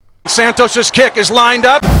Santos' kick is lined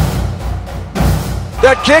up.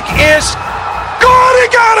 That kick is good. He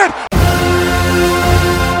got it.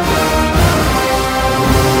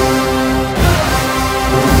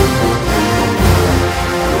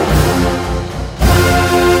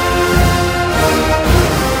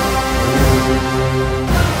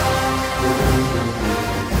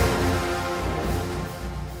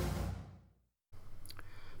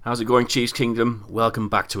 How's it going, Chiefs Kingdom? Welcome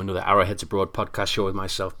back to another Arrowheads Abroad podcast show with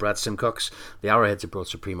myself, Brad Simcox, the Arrowheads Abroad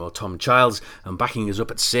Supremo, Tom Childs, and backing us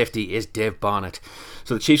up at safety is Dave Barnett.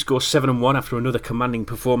 So the Chiefs go 7-1 after another commanding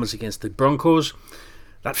performance against the Broncos.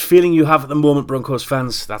 That feeling you have at the moment, Broncos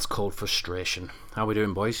fans, that's called frustration. How are we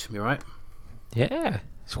doing, boys? You alright? Yeah,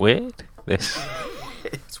 it's weird. This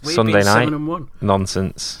It's weird Sunday being night 7-1.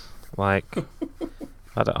 nonsense. Like,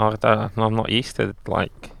 I'm not used to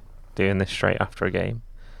like doing this straight after a game.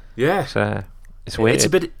 Yeah. It's weird.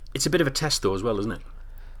 It's a bit of a test though as well, isn't it?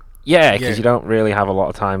 Yeah, because you don't really have a lot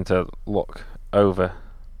of time to look over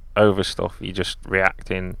stuff. You're just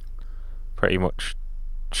reacting pretty much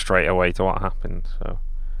straight away to what happened. So,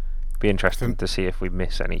 it'd be interesting to see if we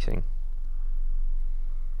miss anything.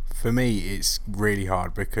 For me, it's really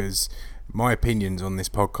hard because my opinions on this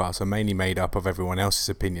podcast are mainly made up of everyone else's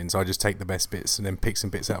opinions. I just take the best bits and then pick some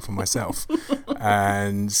bits out for myself.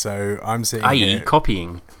 And so I'm sitting i.e.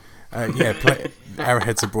 copying.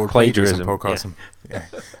 Arrowheads Abroad plagiarism podcast. Yeah.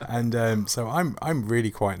 And so I'm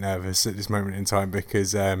really quite nervous at this moment in time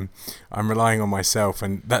because I'm relying on myself,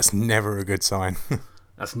 and that's never a good sign.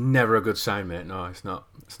 That's never a good sign, mate. No, it's not.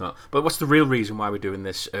 It's not. But what's the real reason why we're doing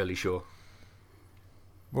this early show?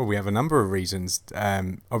 Well, we have a number of reasons.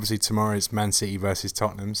 Obviously, tomorrow is Man City versus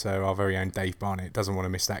Tottenham, so our very own Dave Barnett doesn't want to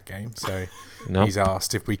miss that game. So He's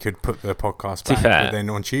asked if we could put the podcast back. But then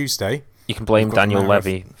on Tuesday, you can blame Daniel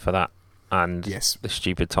Levy for that and the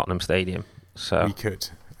stupid Tottenham Stadium. So we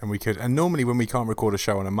could. And normally when we can't record a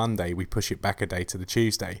show on a Monday, we push it back a day to the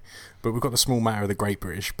Tuesday. But we've got the small matter of the Great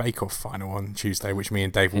British Bake Off final on Tuesday, which me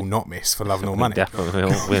and Dave will not miss for love nor money. Definitely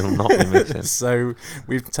will not be missing. So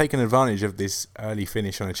we've taken advantage of this early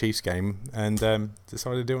finish on a Chiefs game and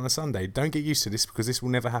decided to do it on a Sunday. Don't get used to this because this will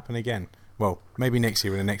never happen again. Well, maybe next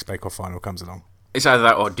year when the next Bake Off final comes along. It's either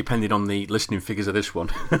that or depending on the listening figures of this one.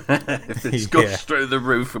 If it's got straight to the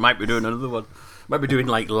roof, we might be doing another one. Might be doing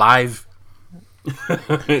like live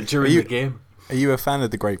during the game. Are you a fan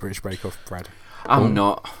of the Great British Bake Off, Brad? I'm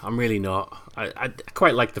not. I'm really not. I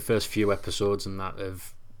quite like the first few episodes and that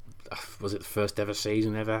of... Was it the first ever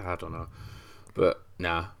season ever? I don't know. But,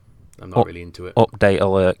 nah, I'm not really into it. Update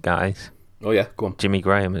alert, guys. Oh, yeah, go on. Jimmy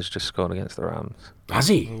Graham has just scored against the Rams. Has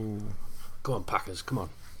he? Ooh. Go on, Packers, come on.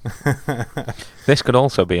 This could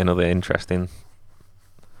also be another interesting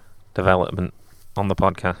development on the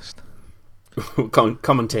podcast.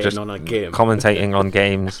 Commentating just on a game. Commentating on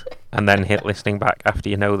games and then hit listening back after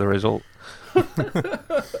you know the result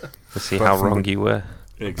to see how wrong you were.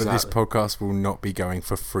 Exactly. But this podcast will not be going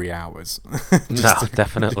for 3 hours. No,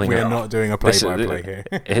 definitely not. We're not doing a play-by-play here.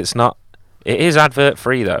 It's not. It is advert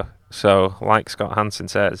free though, so like Scott Hansen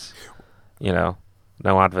says, no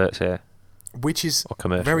adverts here. Which is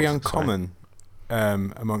very uncommon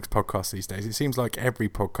amongst podcasts these days. It seems like every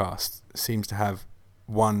podcast seems to have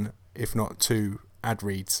one, if not two, ad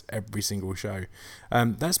reads every single show.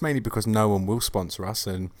 That's mainly because no one will sponsor us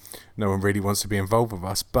and no one really wants to be involved with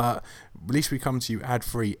us, but at least we come to you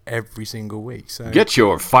ad-free every single week. So get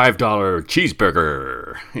your $5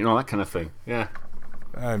 cheeseburger, that kind of thing. Yeah.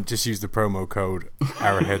 Just use the promo code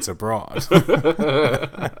Arrowheads Abroad.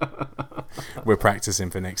 We're practicing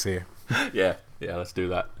for next year. Yeah, let's do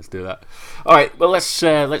that. All right, well, let's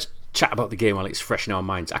chat about the game while it's fresh in our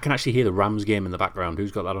minds. I can actually hear the Rams game in the background.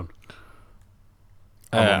 Who's got that on?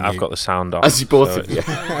 I've got the sound off. As you both of you.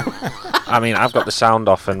 I mean, I've got the sound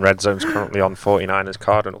off, and Red Zone's currently on 49ers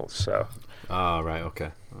Cardinals, so. Right,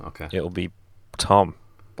 okay. It'll be Tom.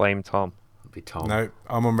 Blame Tom. It'll be Tom. No,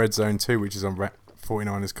 I'm on Red Zone 2, which is on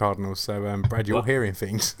 49ers Cardinals, so Brad, you're hearing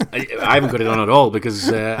things. I haven't got it on at all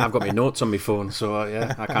because I've got my notes on my phone, so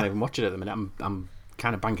I can't even watch it at the minute. I'm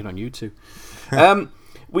kind of banking on you two.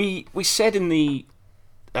 We said in the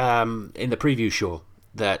preview show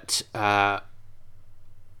that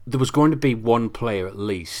there was going to be one player at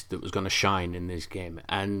least that was going to shine in this game,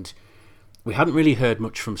 and we hadn't really heard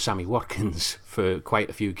much from Sammy Watkins for quite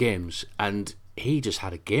a few games, and he just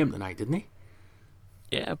had a game tonight, didn't he?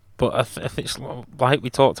 Yeah, but I think it's like we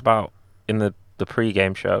talked about in the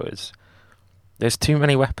pre-game show, is there's too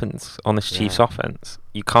many weapons on this Chiefs offense.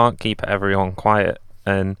 You can't keep everyone quiet,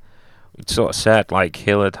 and we sort of said like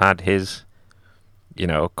Hill had his,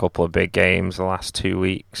 a couple of big games the last 2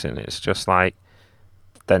 weeks, and it's just like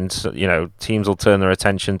then teams will turn their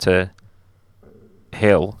attention to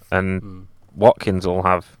Hill, and Watkins will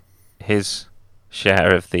have his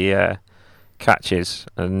share of the catches,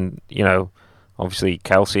 and obviously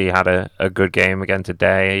Kelsey had a good game again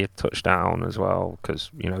today, a touchdown as well, because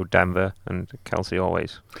Denver, and Kelsey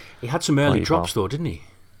always. He had some early drops though, didn't he?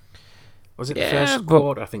 Was it the first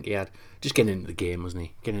quarter? I think he had just getting into the game, wasn't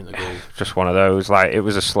he? Getting into the goal. Just one of those. Like, it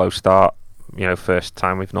was a slow start. First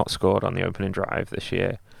time we've not scored on the opening drive this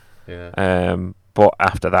year. Yeah. But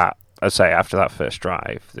after that, after that first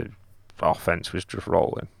drive, the offense was just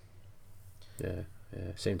rolling. Yeah,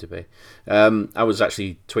 seemed to be. I was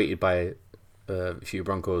actually tweeted by a few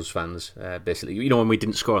Broncos fans. Basically, when we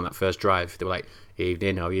didn't score on that first drive, they were like,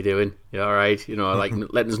 "Evening, how are you doing? You all right?" Like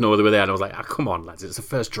letting us know they were there. And I was like, come on, lads, it's the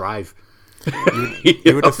first drive.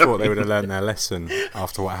 You would have thought they would have learned their lesson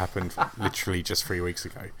after what happened literally just 3 weeks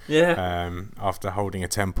ago. Yeah. After holding a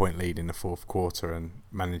 10-point lead in the fourth quarter and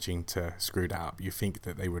managing to screw that up, you think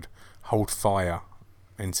that they would hold fire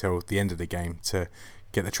until the end of the game to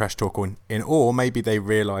get the trash talk in, or maybe they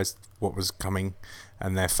realised what was coming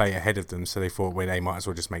and their fate ahead of them, so they thought, well, they might as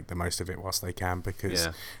well just make the most of it whilst they can, because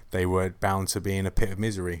they were bound to be in a pit of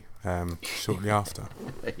misery shortly after.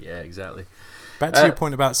 Yeah, exactly. Back to your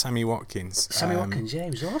point about Sammy Watkins. Sammy Watkins, he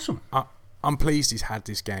was awesome. I'm pleased he's had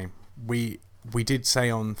this game. We did say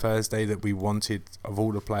on Thursday that we wanted, of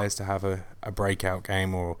all the players, to have a breakout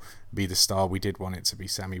game or be the star. We did want it to be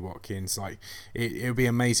Sammy Watkins. Like, it would be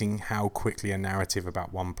amazing how quickly a narrative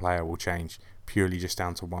about one player will change purely just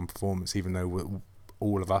down to one performance, even though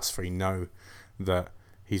all of us three know that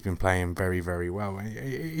he's been playing very, very well.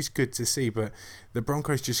 It's good to see, but the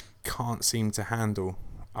Broncos just can't seem to handle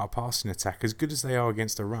our passing attack as good as they are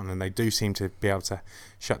against the run, and they do seem to be able to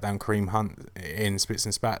shut down Kareem Hunt in spits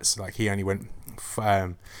and spats. Like, he only went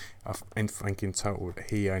I think in total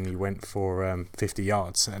he only went for 50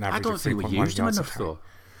 yards, an average. I don't think we used him enough though.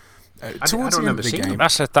 Towards the end of the game,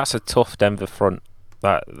 that's a tough Denver front.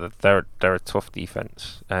 That they're a tough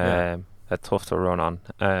defense. They're tough to run on,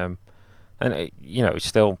 and it's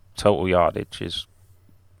still total yardage is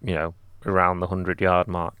around the 100-yard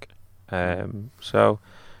mark. So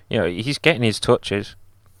he's getting his touches.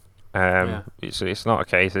 It's not a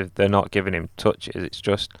case of they're not giving him touches. It's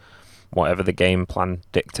just whatever the game plan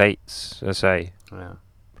dictates. I say,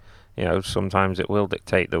 sometimes it will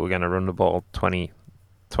dictate that we're going to run the ball 20,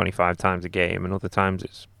 25 times a game, and other times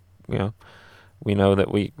it's we know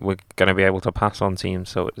that we're going to be able to pass on teams,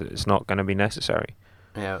 so it's not going to be necessary.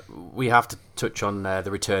 Yeah, we have to touch on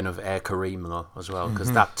the return of Air Kareem though as well,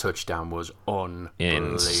 because that touchdown was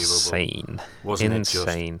unbelievable. Insane, wasn't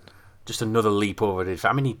insane. it? Just another leap over it.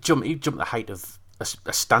 I mean, he jumped the height of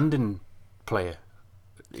a standing player.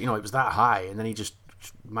 It was that high, and then he just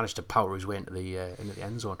managed to power his way into the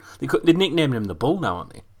end zone. They nicknamed him the Bull now,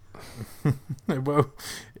 aren't they? Well,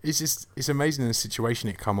 it's amazing the situation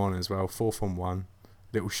it come on as well. 4th and 1,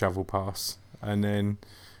 little shovel pass, and then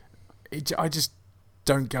I just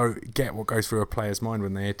don't get what goes through a player's mind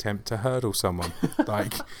when they attempt to hurdle someone.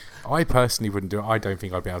 Like, I personally wouldn't do it. I don't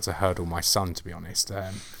think I'd be able to hurdle my son, to be honest,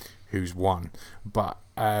 who's 1. But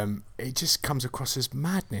it just comes across as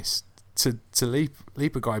madness to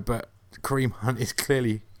leap a guy. But Kareem Hunt is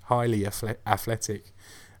clearly highly athletic,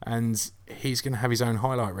 and he's going to have his own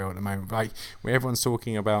highlight reel at the moment. Like, when everyone's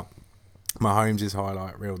talking about Mahomes'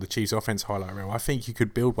 highlight reel, the Chiefs' offense highlight reel, I think you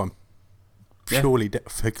could build one purely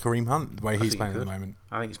for Kareem Hunt, the way he's playing at the moment.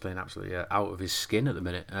 I think he's playing absolutely out of his skin at the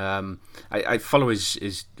minute. I follow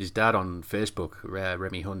his dad on Facebook,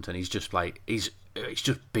 Remy Hunt, and he's just like he's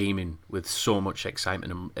just beaming with so much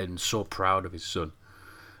excitement and so proud of his son.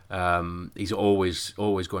 He's always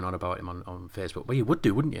going on about him on Facebook. Well, you would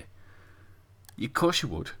do, wouldn't you? Of course you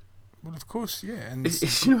would. Well, of course, yeah. And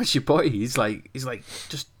it's your boy. He's like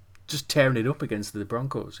just tearing it up against the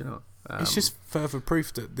Broncos. It's just further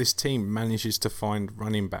proof that this team manages to find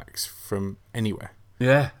running backs from anywhere.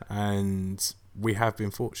 Yeah. And we have been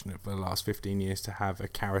fortunate for the last 15 years to have a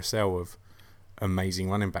carousel of amazing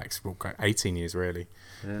running backs. Well, 18 years, really.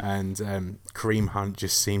 Yeah. And Kareem Hunt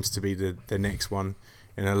just seems to be the next one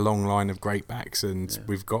in a long line of great backs, and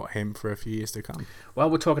we've got him for a few years to come. While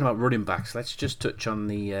we're talking about running backs, let's just touch on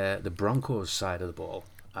the Broncos side of the ball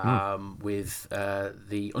with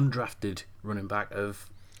the undrafted running back of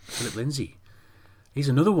Philip Lindsay. He's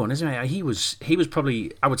another one, isn't he? He was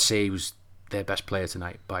probably, I would say, he was their best player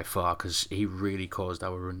tonight by far, because he really caused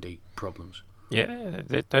our run D problems. Yeah,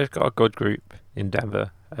 they've got a good group in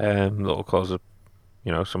Denver. That'll cause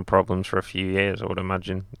some problems for a few years, I would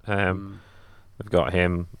imagine. They've got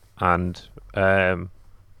him and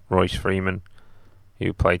Royce Freeman,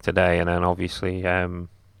 who played today, and then obviously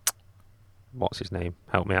what's his name?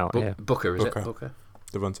 Help me out here. Booker, is it? Booker?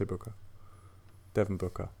 Devontae Booker. Devin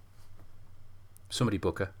Booker. Somebody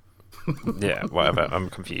Booker. Yeah, whatever. I'm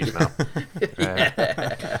confused now.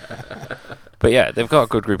 But yeah, they've got a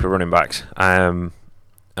good group of running backs. I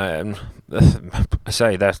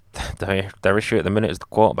say their issue at the minute is the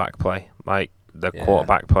quarterback play. Like the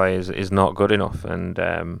quarterback play is not good enough,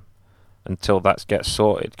 and until that gets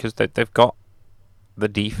sorted, because they've got the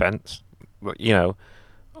defense. You know,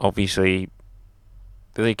 obviously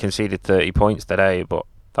they conceded 30 points today, but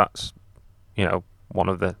that's one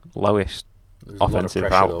of the lowest offensive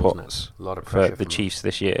outputs for the Chiefs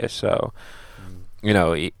this year. So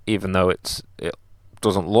even though it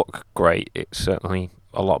doesn't look great, it's certainly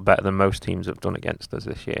a lot better than most teams have done against us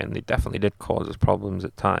this year, and they definitely did cause us problems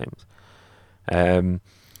at times. I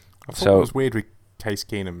thought what was weird with Case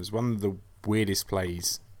Keenum was one of the weirdest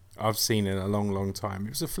plays I've seen in a long, long time. It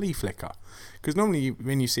was a flea flicker, because normally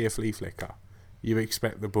when you see a flea flicker, you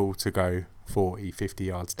expect the ball to go 40, 50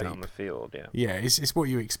 yards deep. Down the field, yeah. Yeah, it's what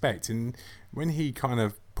you expect. And when he kind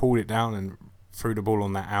of pulled it down and threw the ball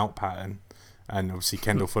on that out pattern, and obviously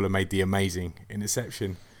Kendall Fuller made the amazing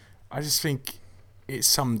interception, I just think it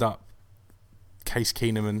summed up Case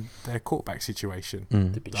Keenum and their quarterback situation.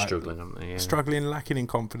 They've been struggling, haven't they? Yeah. Struggling, lacking in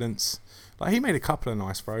confidence. Like, he made a couple of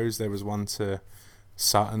nice throws. There was one to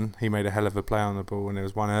Sutton. He made a hell of a play on the ball, and there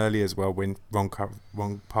was one early as well when Ron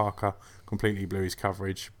Parker completely blew his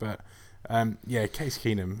coverage. But Case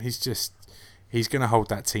Keenum, he's going to hold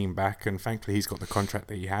that team back, and thankfully he's got the contract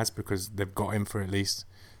that he has, because they've got him for at least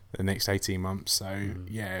the next 18 months. So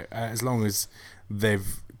as long as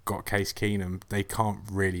they've got Case Keenum, they can't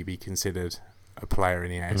really be considered a player in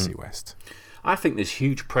the AFC West. I think there's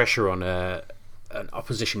huge pressure on an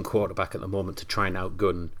opposition quarterback at the moment to try and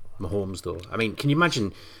outgun Mahomes, though. I mean, can you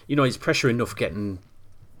imagine? Is pressure enough getting,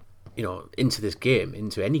 into this game,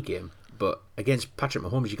 into any game? But against Patrick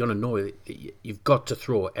Mahomes, you're going to know that you've got to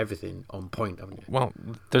throw everything on point, haven't you? Well,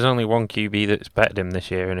 there's only one QB that's bettered him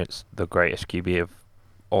this year, and it's the greatest QB of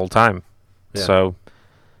all time. Yeah. So,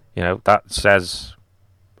 that says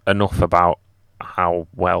enough about how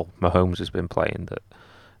well Mahomes has been playing, that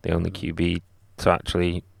the only QB to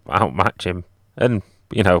actually outmatch him. And,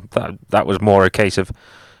 that was more a case of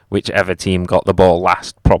whichever team got the ball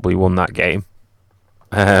last probably won that game.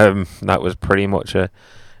 That was pretty much an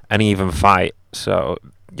even fight. So,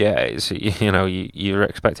 yeah, it's, you're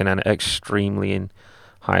expecting an extremely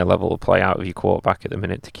high level of play out of your quarterback at the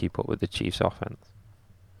minute to keep up with the Chiefs' offense.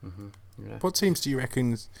 Mm-hmm. Yeah. What teams do you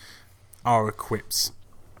reckon are equipped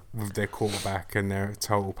with their quarterback and their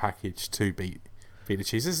total package to beat the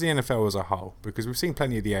Chiefs? This is the NFL as a whole, because we've seen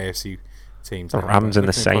plenty of the AFC teams. The Rams and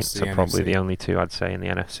the Saints are probably the only two I'd say in the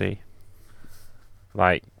NFC.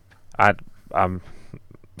 Like,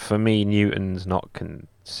 for me, Newton's not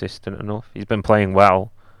consistent enough. He's been playing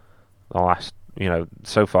well the last,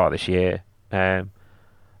 so far this year,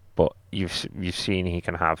 but you've seen he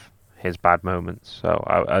can have his bad moments. So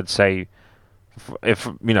I'd say,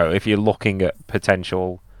 if you're looking at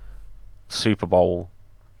potential Super Bowl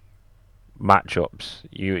matchups,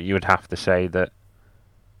 you would have to say that,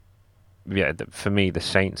 for me, the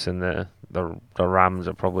Saints and the Rams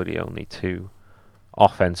are probably the only two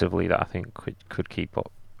offensively that I think could keep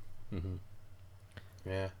up. Mm-hmm.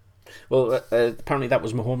 Yeah. Well, apparently that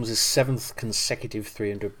was Mahomes' 7th consecutive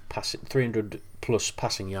 300 plus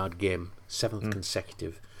passing yard game. 7th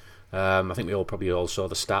consecutive. I think we probably all saw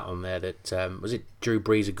the stat on there that was it Drew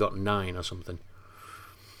Brees had got 9 or something.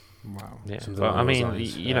 Wow. Yeah. Well, I mean,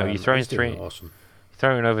 you're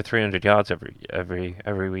throwing over 300 yards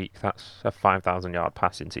every week. That's a 5,000 yard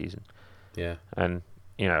passing season. Yeah. And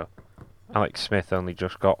Alex Smith only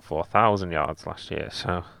just got 4,000 yards last year,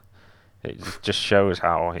 so it just shows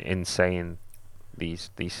how insane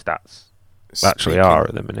these stats actually are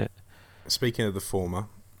at the minute. Speaking of the former,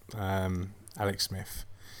 Alex Smith,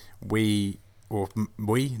 Pat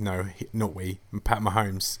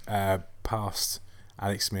Mahomes passed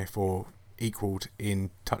Alex Smith, or equalled in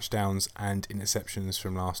touchdowns and interceptions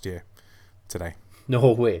from last year today.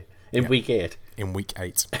 No way. In week 8? In week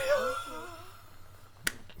 8.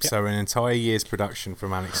 So an entire year's production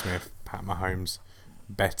from Alex Smith, Pat Mahomes,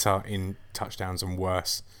 better in touchdowns and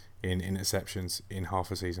worse in interceptions in half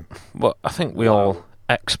a season. Well, I think we all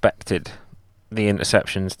expected the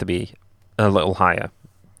interceptions to be a little higher,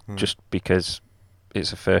 just because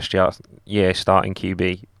it's a first year starting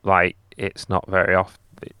QB. Like, it's not very often.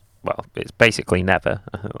 Well, it's basically never,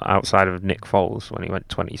 outside of Nick Foles when he went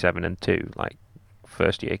 27-2. Like,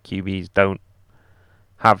 first year QBs don't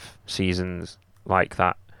have seasons like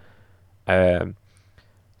that.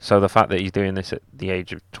 So the fact that he's doing this at the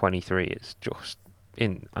age of 23 is just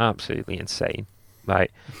absolutely insane.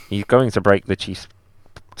 Like, he's going to break the Chiefs'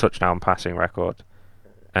 touchdown passing record.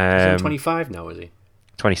 He's 25 now, is he?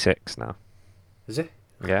 26 now. Is he?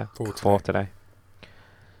 Yeah, 4 today.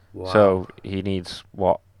 Wow. So he needs,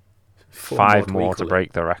 what, 5 more to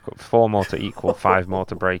break the record. 4 more to equal, 5 more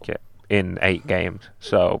to break it in 8 games.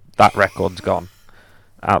 So that record's gone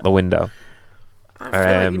out the window. I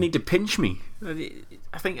feel like you need to pinch me.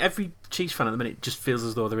 I think every Chiefs fan at the minute just feels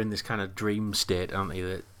as though they're in this kind of dream state, aren't they?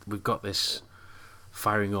 That we've got this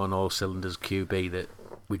firing on all cylinders QB that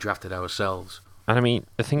we drafted ourselves. And I mean,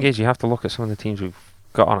 the thing is, you have to look at some of the teams we've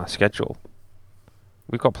got on our schedule.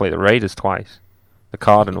 We've got to play the Raiders twice, the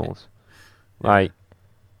Cardinals. Like,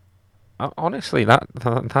 honestly, that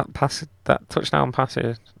touchdown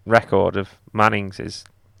passer record of Manning's is,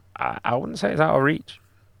 I wouldn't say it's out of reach.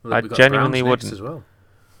 Well, I genuinely wouldn't. As well.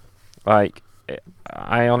 Like,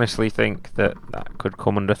 I honestly think that could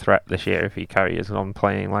come under threat this year if he carries on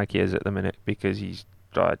playing like he is at the minute, because he's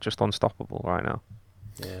just unstoppable right now.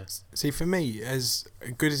 Yeah. See, for me, as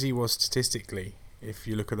good as he was statistically, if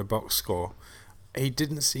you look at the box score, he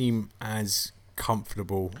didn't seem as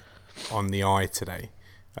comfortable on the eye today.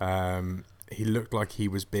 He looked like he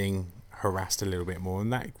was being harassed a little bit more,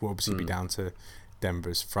 and that will obviously be down to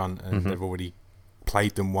Denver's front, and they've already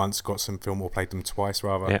played them once, got some film, or played them twice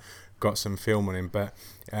rather, got some film on him. But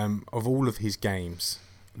of all of his games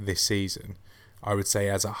this season, I would say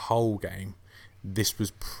as a whole game, this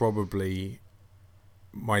was probably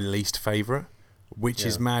my least favourite, which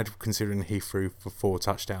is mad considering he threw for 4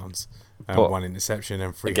 touchdowns, 1 interception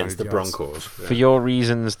and 300 against the yards. Broncos. For your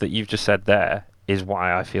reasons that you've just said there is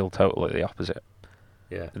why I feel totally the opposite.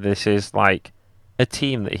 Yeah. This is like a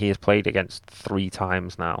team that he has played against 3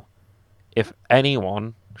 times now. If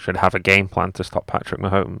anyone should have a game plan to stop Patrick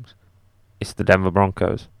Mahomes, it's the Denver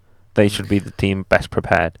Broncos. They should be the team best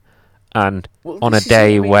prepared. And on a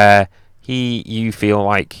day where you feel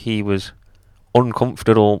like he was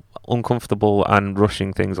uncomfortable and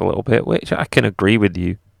rushing things a little bit, which I can agree with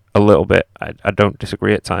you a little bit. I don't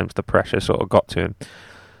disagree at times. The pressure sort of got to him.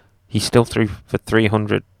 He still threw for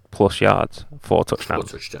 300 plus yards, 4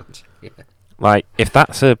 touchdowns. 4 touchdowns. Yeah. Like, if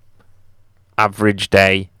that's a average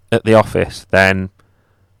day at the office, then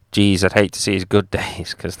geez, I'd hate to see his good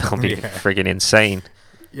days, because they'll be friggin' insane.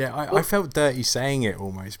 Yeah, I felt dirty saying it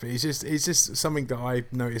almost, but it's just something that I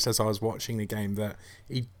noticed as I was watching the game, that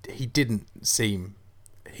he didn't seem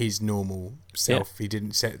his normal self. He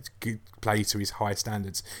didn't play to his high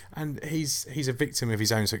standards, and he's a victim of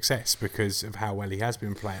his own success because of how well he has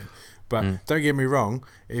been playing. But don't get me wrong,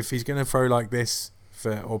 if he's going to throw like this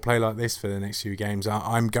or play like this for the next few games,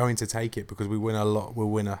 I'm going to take it, because we'll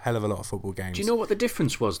win a hell of a lot of football games. Do you know what the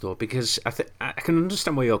difference was though? Because I can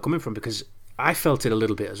understand where you're coming from, because I felt it a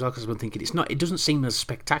little bit as well, because I've been thinking it doesn't seem as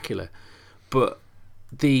spectacular, but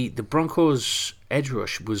the Broncos' edge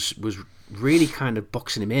rush was really kind of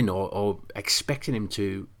boxing him in or expecting him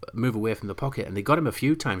to move away from the pocket, and they got him a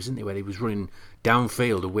few times, didn't they, where he was running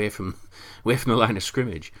downfield away from the line of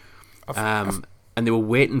scrimmage, and they were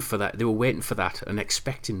waiting for that. They were waiting for that and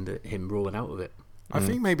expecting him rolling out of it. I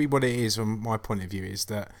think maybe what it is, from my point of view, is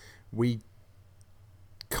that I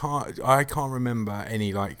can't remember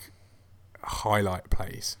any like highlight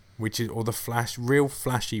plays, or the real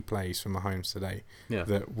flashy plays from Mahomes today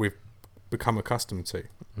that we've become accustomed to.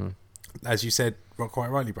 As you said quite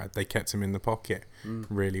rightly, Brad, they kept him in the pocket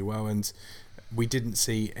really well, and we didn't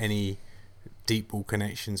see any deep ball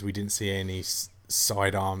connections. We didn't see any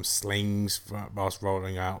sidearm slings whilst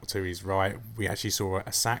rolling out to his right. We actually saw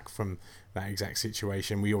a sack from that exact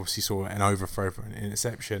situation. We obviously saw an overthrow for an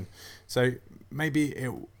interception. So maybe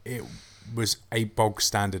it was a bog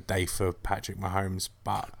standard day for Patrick Mahomes,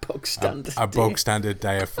 but a bog standard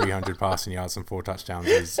day of 300 passing yards and 4 touchdowns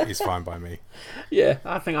is fine by me. Yeah,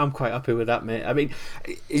 I think I'm quite happy with that, mate. I mean,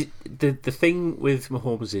 the thing with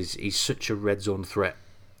Mahomes is he's such a red zone threat,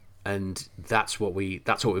 and that's what we've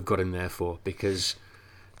got him there for, because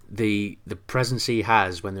the presence he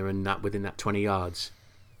has when they're within that 20 yards,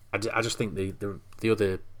 I just think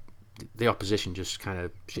the opposition just kind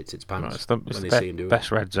of shits its pants when they see him do it.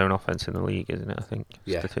 Best red zone offense in the league, isn't it? I think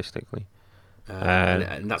statistically,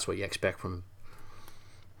 and that's what you expect from him.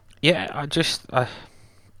 Yeah, I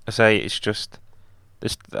say it's just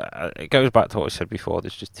this. It goes back to what I said before.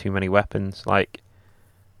 There's just too many weapons. Like,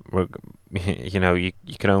 you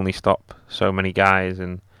can only stop so many guys,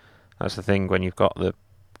 and that's the thing when you've got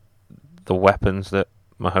the weapons that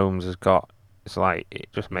Mahomes has got. It's like it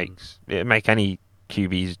just makes any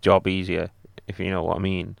QB's job easier, if you know what I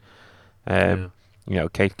mean.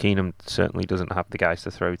 Case Keenum certainly doesn't have the guys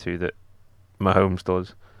to throw to that Mahomes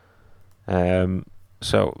does.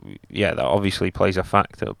 So yeah, that obviously plays a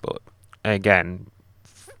factor. But again,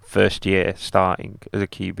 first year starting as a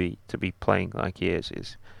QB to be playing like he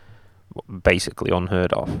is basically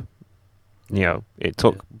unheard of. You know, it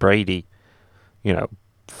took Brady, 4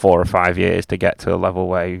 or 5 years to get to a level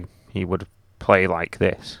where he would play like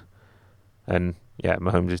this, and yeah,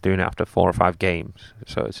 Mahomes is doing it after 4 or 5 games,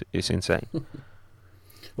 so it's insane.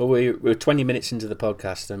 Well, we're 20 minutes into the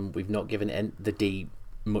podcast and we've not given the D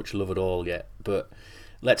much love at all yet, but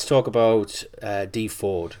let's talk about D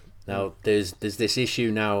Ford. Now, there's this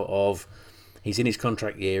issue now of he's in his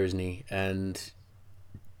contract year, isn't he? And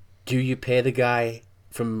do you pay the guy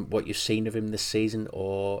from what you've seen of him this season,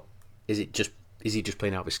 or is he just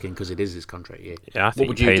playing out of his skin because it is his contract year? Yeah, I think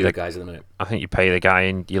what would you do, guys, at the minute? I think you pay the guy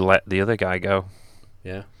and you let the other guy go.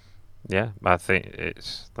 Yeah. Yeah, I think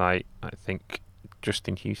it's like, I think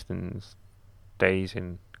Justin Houston's days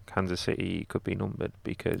in Kansas City could be numbered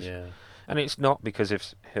because, and it's not because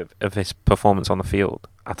of his performance on the field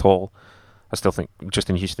at all. I still think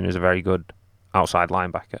Justin Houston is a very good outside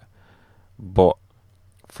linebacker, but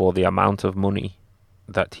for the amount of money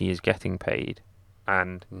that he is getting paid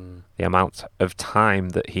and the amount of time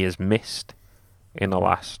that he has missed in the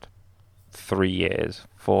last 3 years,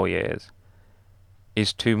 4 years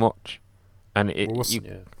is too much. And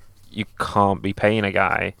you can't be paying a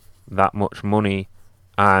guy that much money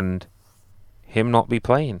and him not be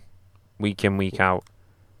playing week in, week out.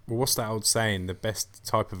 Well, what's that old saying? The best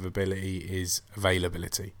type of ability is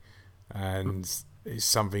availability. And it's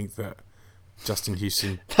something that Justin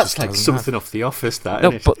Houston that's like something off The Office, that,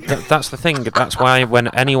 no, isn't it? But that's the thing. That's why when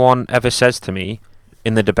anyone ever says to me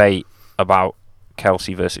in the debate about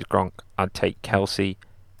Kelce versus Gronk, I'd take Kelce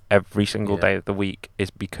every single day of the week,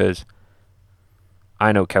 is because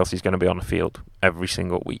I know Kelce's going to be on the field every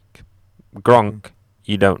single week. Gronk,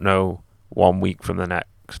 you don't know 1 week from the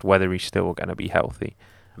next whether he's still going to be healthy.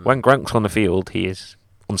 When Gronk's on the field, he is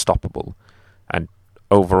unstoppable, and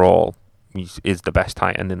overall, he is the best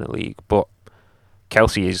tight end in the league. But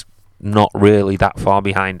Kelce is not really that far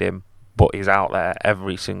behind him, but he's out there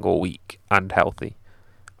every single week and healthy.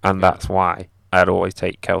 And that's why I'd always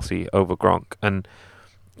take Kelce over Gronk. And,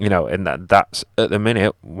 and that's at the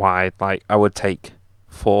minute why I would take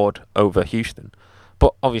Ford over Houston.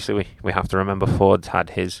 But obviously we have to remember Ford's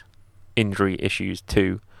had his injury issues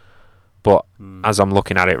too. But as I'm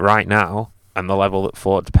looking at it right now, and the level that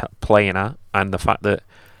Ford's playing at, and the fact that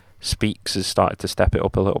Speaks has started to step it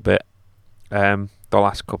up a little bit the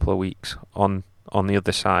last couple of weeks on the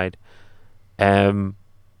other side, and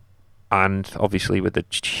obviously with the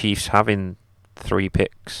Chiefs having 3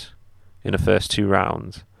 picks in the first 2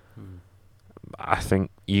 rounds, I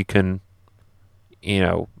think you can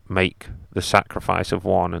make the sacrifice of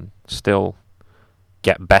one and still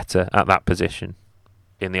get better at that position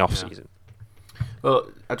in the off season. Well,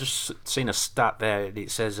 I just seen a stat there.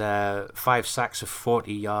 It says 5 sacks of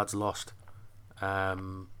 40 yards lost. I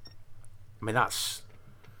mean, that's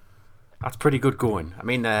pretty good going. I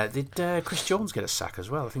mean, did Chris Jones get a sack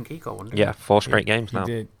as well? I think he got one. Yeah, 4 straight games now.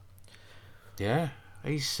 He did. Yeah,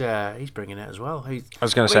 he's bringing it as well. I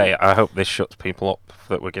was going to say, I hope this shuts people up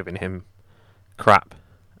that we're giving him crap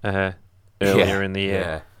earlier in the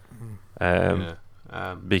year.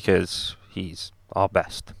 Because he's our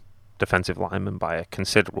best defensive lineman by a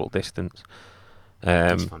considerable distance.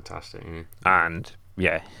 That's fantastic. And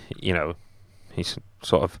he's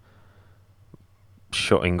sort of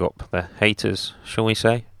shutting up the haters, shall we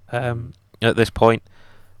say, at this point.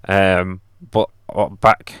 But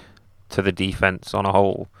back to the defense on a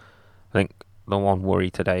whole, I think the one worry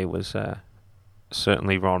today was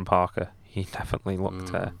certainly Ron Parker. He definitely looked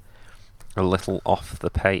a little off the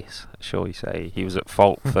pace, shall we say. He was at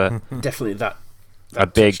fault for definitely that a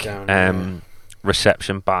big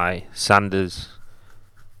reception by Sanders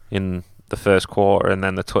in the first quarter, and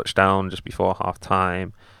then the touchdown just before half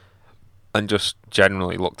time, and just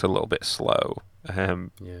generally looked a little bit slow.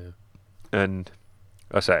 And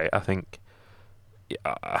I think,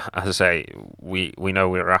 as I say, we know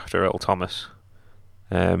we were after Earl Thomas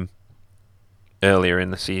earlier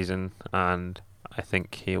in the season, and I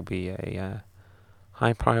think he'll be a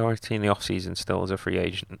high priority in the off season still as a free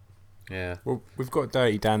agent. Yeah. Well, we've got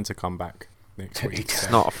Dirty Dan to come back next week. He's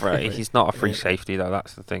not a free safety though.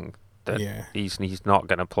 That's the thing. He's not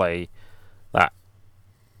going to play that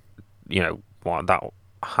that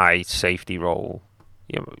high safety role.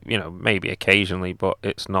 Maybe occasionally, but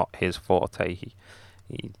it's not his forte.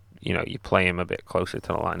 You play him a bit closer to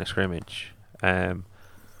the line of scrimmage.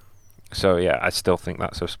 So yeah, I still think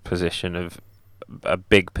that's a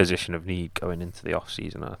big position of need going into the off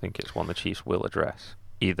season. I think it's one the Chiefs will address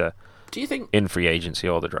either. Do you think in free agency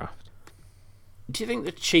or the draft? Do you think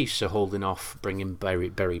the Chiefs are holding off bringing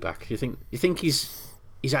Berry back? You think he's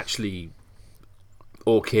actually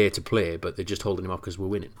okay to play, but they're just holding him off because we're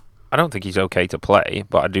winning? I don't think he's okay to play,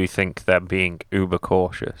 but I do think they're being uber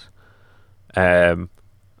cautious. They're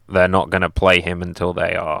not going to play him until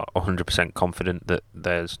they are 100% confident that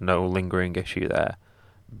there's no lingering issue there,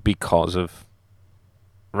 because of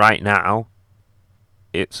right now,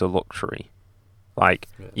 it's a luxury. Like,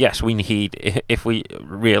 yes, we need, if we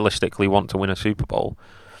realistically want to win a Super Bowl,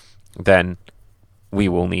 then we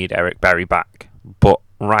will need Eric Berry back. But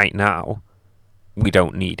right now, we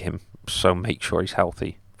don't need him, so make sure he's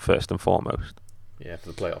healthy first and foremost. Yeah,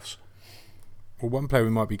 for the playoffs. Well, one player we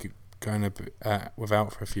might be going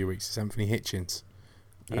without for a few weeks is Anthony Hitchens.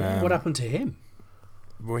 Yeah, what happened to him?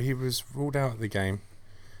 Well, he was ruled out of the game.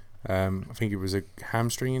 I think it was a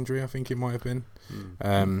hamstring injury, I think it might have been.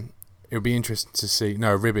 It would be interesting to see...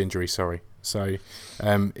 No, a rib injury, sorry. So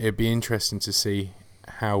it would be interesting to see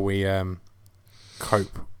how we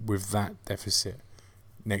cope with that deficit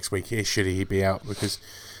next week, should he be out, because...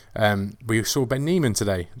 we saw Ben Neiman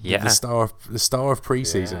today, the star of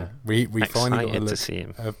pre-season. Yeah. We finally got a look to see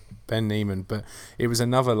him. at Ben Neiman, but it was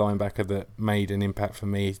another linebacker that made an impact for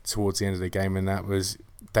me towards the end of the game, and that was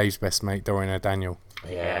Dave's best mate, Dorian O'Daniel.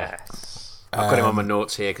 Yes. I've got him on my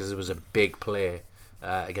notes here because it was a big play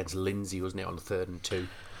against Lindsay, wasn't it, on the 3rd and 2,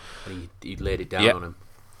 and he laid it down on him.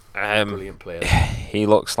 Brilliant player. He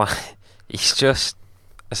looks like he's just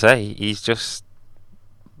has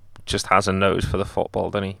a nose for the football,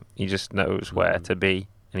 doesn't he? He just knows where to be,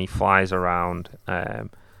 and he flies around. And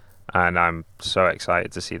I'm so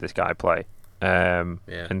excited to see this guy play and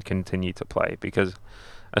continue to play, because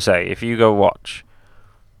I say, if you go watch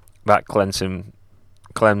that Clemson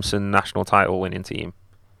national title winning team,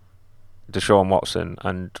 Deshaun Watson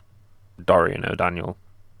and Dorian O'Daniel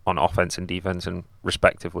on offense and defense, and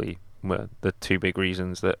respectively, were the two big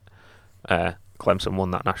reasons that Clemson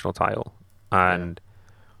won that national title. And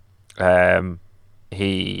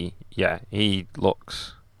he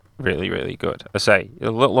looks really, really good. I say,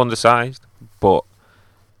 a little undersized, but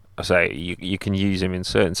I say you can use him in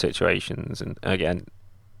certain situations, and again,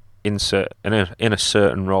 in a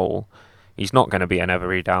certain role. He's not going to be an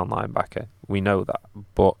every down linebacker. We know that,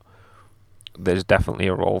 but there's definitely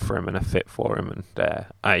a role for him and a fit for him, and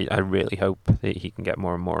I really hope that he can get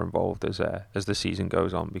more and more involved as the season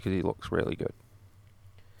goes on, because he looks really good.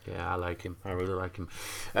 Yeah, I like him. I really like him.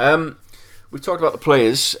 We talked about the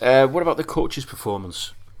players. What about the coach's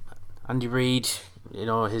performance? Andy Reid,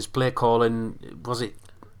 his play calling, was it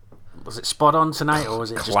spot on tonight, or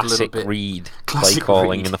was it just a little bit... Reid play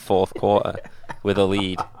calling in the fourth quarter with a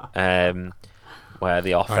lead, where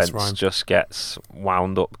the offense just gets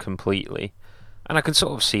wound up completely. And I can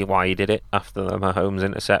sort of see why he did it after the Mahomes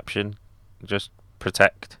interception. Just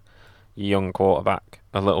protect your young quarterback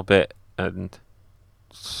a little bit, and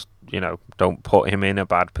don't put him in a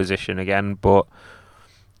bad position again. But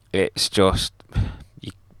it's just,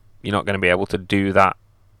 you're not going to be able to do that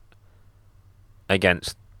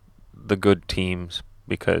against the good teams,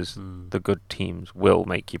 because the good teams will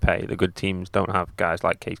make you pay. The good teams don't have guys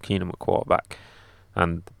like Case Keenum at quarterback,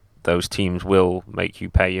 and those teams will make you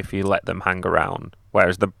pay if you let them hang around.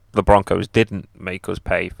 Whereas the Broncos didn't make us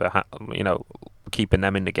pay for keeping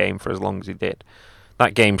them in the game for as long as he did.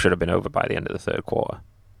 That game should have been over by the end of the third quarter.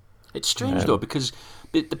 It's strange though, because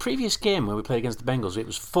the previous game when we played against the Bengals, it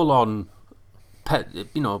was full on,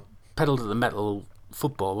 pedal to the metal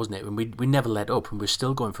football, wasn't it? And we never let up, and we're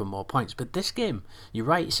still going for more points. But this game, you're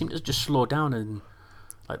right, it seemed to just slow down in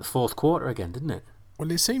like the fourth quarter again, didn't it?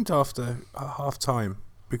 Well, it seemed after half time,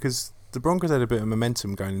 because the Broncos had a bit of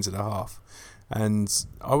momentum going into the half, and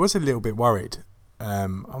I was a little bit worried.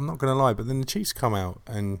 I'm not going to lie, but then the Chiefs come out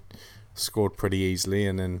and scored pretty easily,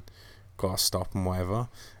 and then got a stop and whatever,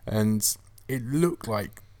 and it looked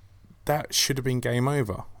like that should have been game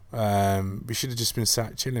over. We should have just been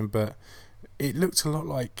sat chilling, but it looked a lot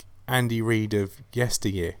like Andy Reid of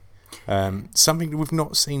yesteryear. Something that we've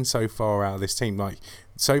not seen so far out of this team. Like,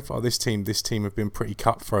 so far this team have been pretty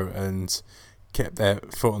cutthroat and kept their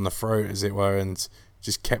foot on the throat, as it were, and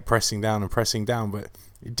just kept pressing down, but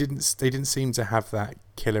they didn't seem to have that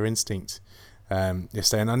killer instinct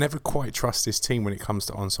yesterday. And I never quite trust this team when it comes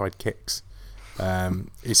to onside kicks.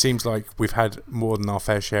 It seems like we've had more than our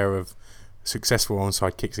fair share of successful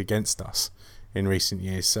onside kicks against us in recent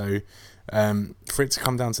years. So for it to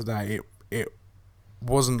come down to that, it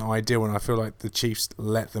wasn't ideal, and I feel like the Chiefs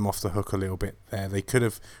let them off the hook a little bit there. They could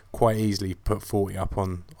have quite easily put 40 up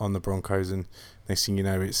on the Broncos, and next thing you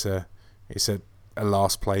know, it's a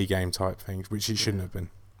last play game type thing, which it shouldn't have been.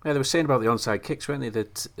 Yeah, they were saying about the onside kicks, weren't they?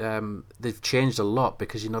 That they've changed a lot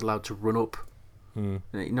because you're not allowed to run up You're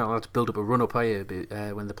not allowed to build up a run up, are you?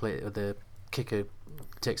 When the kicker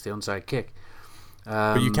takes the onside kick.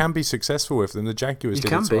 But you can be successful with them. The Jaguars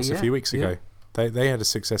did it to us a few weeks ago. They had a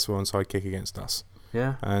successful onside kick against us.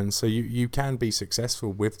 Yeah. And so you can be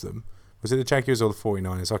successful with them. Was it the Jaguars or the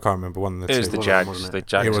 49ers? I can't remember one of the two. It was the Jags. The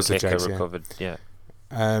Jags kicker recovered. Yeah.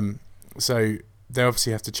 So they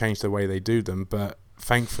obviously have to change the way they do them, but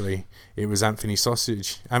thankfully it was Anthony Sherman.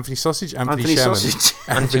 Anthony Sherman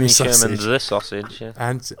the sausage. Yeah.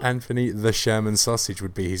 And Anthony the Sherman sausage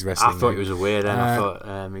would be his wrestling. I thought he was aware then. I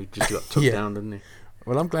thought he just got took down, didn't he?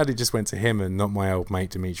 Well, I'm glad it just went to him and not my old mate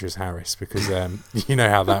Demetrius Harris, because you know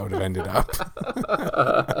how that would have ended up.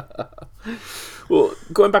 Well,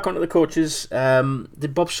 going back onto the coaches,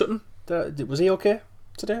 did Bob Sutton, was he okay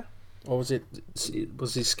today? Or was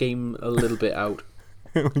his scheme a little bit out?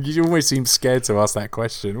 You always seem scared to ask that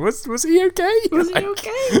question. Was he okay? Was he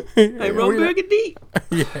okay? Hey, Ron Burgundy.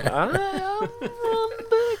 Yeah. I am Ron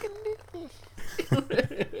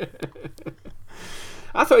Burgundy.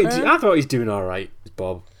 I thought he's doing all right,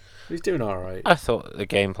 Bob. He's doing all right. I thought the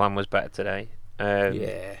game plan was better today.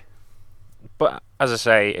 Yeah. But as I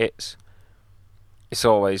say, it's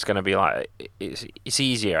always going to be like it's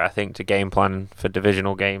easier, I think, to game plan for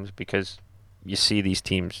divisional games because you see these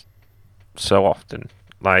teams so often.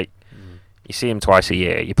 Like you see them twice a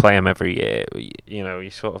year, you play them every year. You know,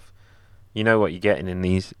 you sort of know what you're getting in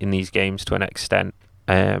these games to an extent.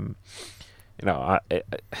 I'm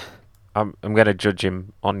going to judge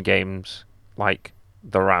him on games like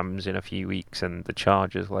the Rams in a few weeks and the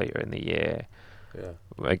Chargers later in the year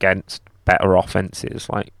against better offenses.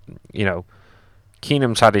 Like, you know,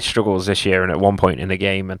 Keenum's had his struggles this year, and at one point in the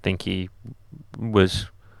game, I think he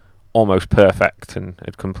was almost perfect and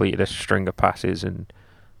had completed a string of passes, and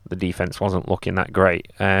the defense wasn't looking that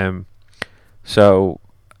great. So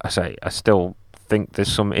I still think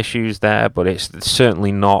there's some issues there, but it's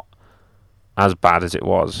certainly not as bad as it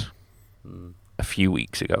was a few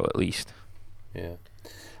weeks ago, at least. Yeah,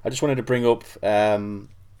 I just wanted to bring up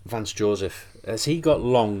Vance Joseph. Has he got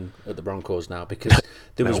long at the Broncos now? Because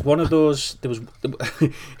there was one of those. There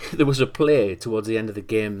was a play towards the end of the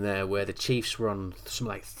game there where the Chiefs were on something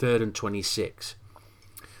like 3rd and 26,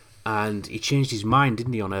 and he changed his mind,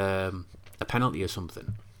 didn't he, on a penalty or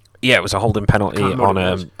something? Yeah, it was a holding penalty on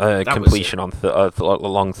a completion on a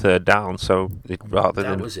long third down. So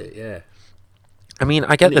that was it. Yeah. I mean,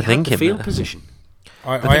 I get the thinking. The field position.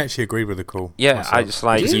 I actually agree with the call. Yeah, myself. I just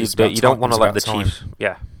like you don't want to let the Chiefs.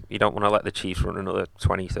 Yeah, you don't want to let the Chiefs run another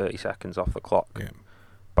 20-30 seconds off the clock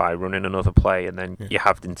by running another play, and then you're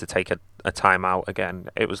having to take a timeout again.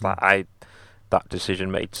 It was like that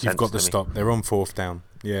decision made sense. You've got to to me. stop. They're on 4th down.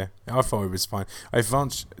 Yeah, I thought it was fine. If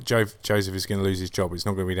Vance Joseph is going to lose his job, it's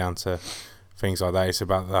not going to be down to things like that. It's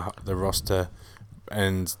about the roster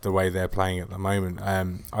and the way they're playing at the moment.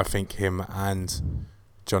 I think him and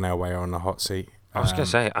John Elway are on the hot seat. I was going to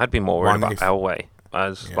say, I'd be more worried about Elway.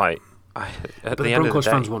 But the Broncos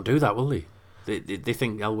fans won't do that, will they? They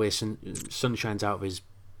think Elway sun shines out of his.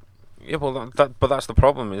 Yeah, well, but that's the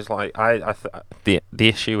problem. Is like the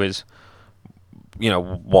issue is, you know,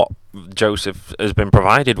 what Joseph has been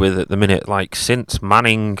provided with at the minute. Like since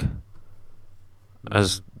Manning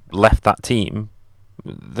has left that team,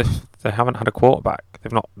 they haven't had a quarterback.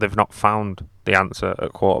 They've not found the answer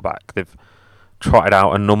at quarterback. They've trotted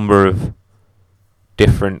out a number of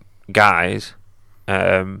different guys,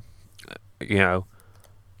 you know,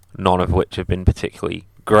 none of which have been particularly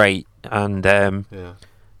great, and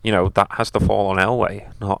you know, that has to fall on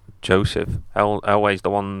Elway, not Joseph. Elway's the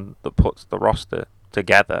one that puts the roster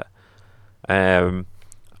together, and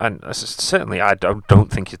certainly I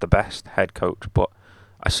don't think he's the best head coach, but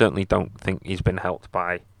I certainly don't think he's been helped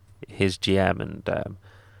by his GM, and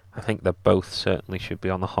I think they both certainly should be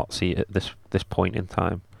on the hot seat at this point in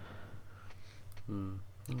time.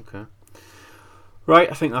 Okay.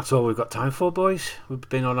 Right, I think that's all we've got time for, boys. We've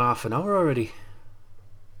been on half an hour already.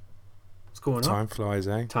 What's going on? Time flies,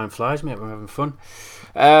 eh? Time flies, mate. We're having fun.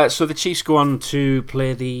 So the Chiefs go on to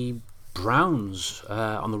play the Browns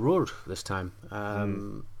on the road this time.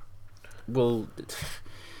 Well,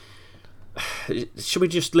 should we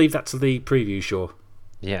just leave that to the preview show?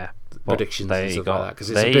 Yeah. Predictions and stuff like that, because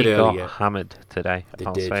it's a bit earlier. They got hammered today.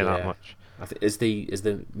 I'll say that much. Is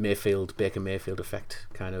the Baker Mayfield effect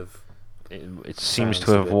kind of? It seems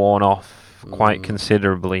to have worn off quite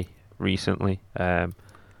considerably recently. The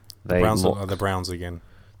Browns look like the Browns again.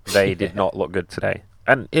 They did not look good today,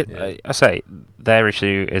 and I say their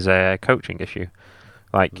issue is a coaching issue.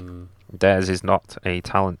 Like theirs is not a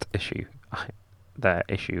talent issue. Their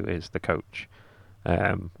issue is the coach,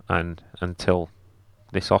 and until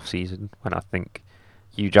this off season, when I think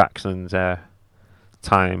Hugh Jackson's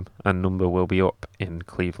time and number will be up in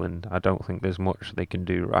Cleveland. I don't think there's much they can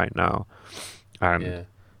do right now. And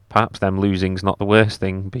perhaps them losing's not the worst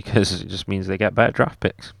thing, because it just means they get better draft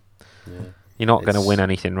picks. Yeah. You're not going to win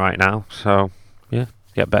anything right now, so yeah,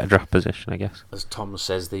 get better draft position, I guess. As Tom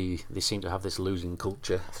says, they seem to have this losing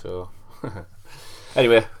culture, so...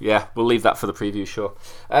 Anyway, yeah, we'll leave that for the preview show.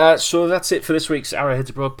 So that's it for this week's Arrowheads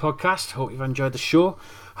Abroad podcast. Hope you've enjoyed the show.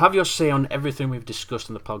 Have your say on everything we've discussed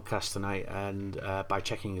on the podcast tonight, and by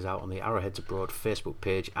checking us out on the Arrowheads Abroad Facebook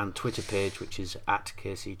page and Twitter page, which is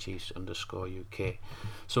 @KCChiefs_UK.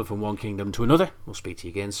 So from one kingdom to another, we'll speak to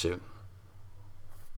you again soon.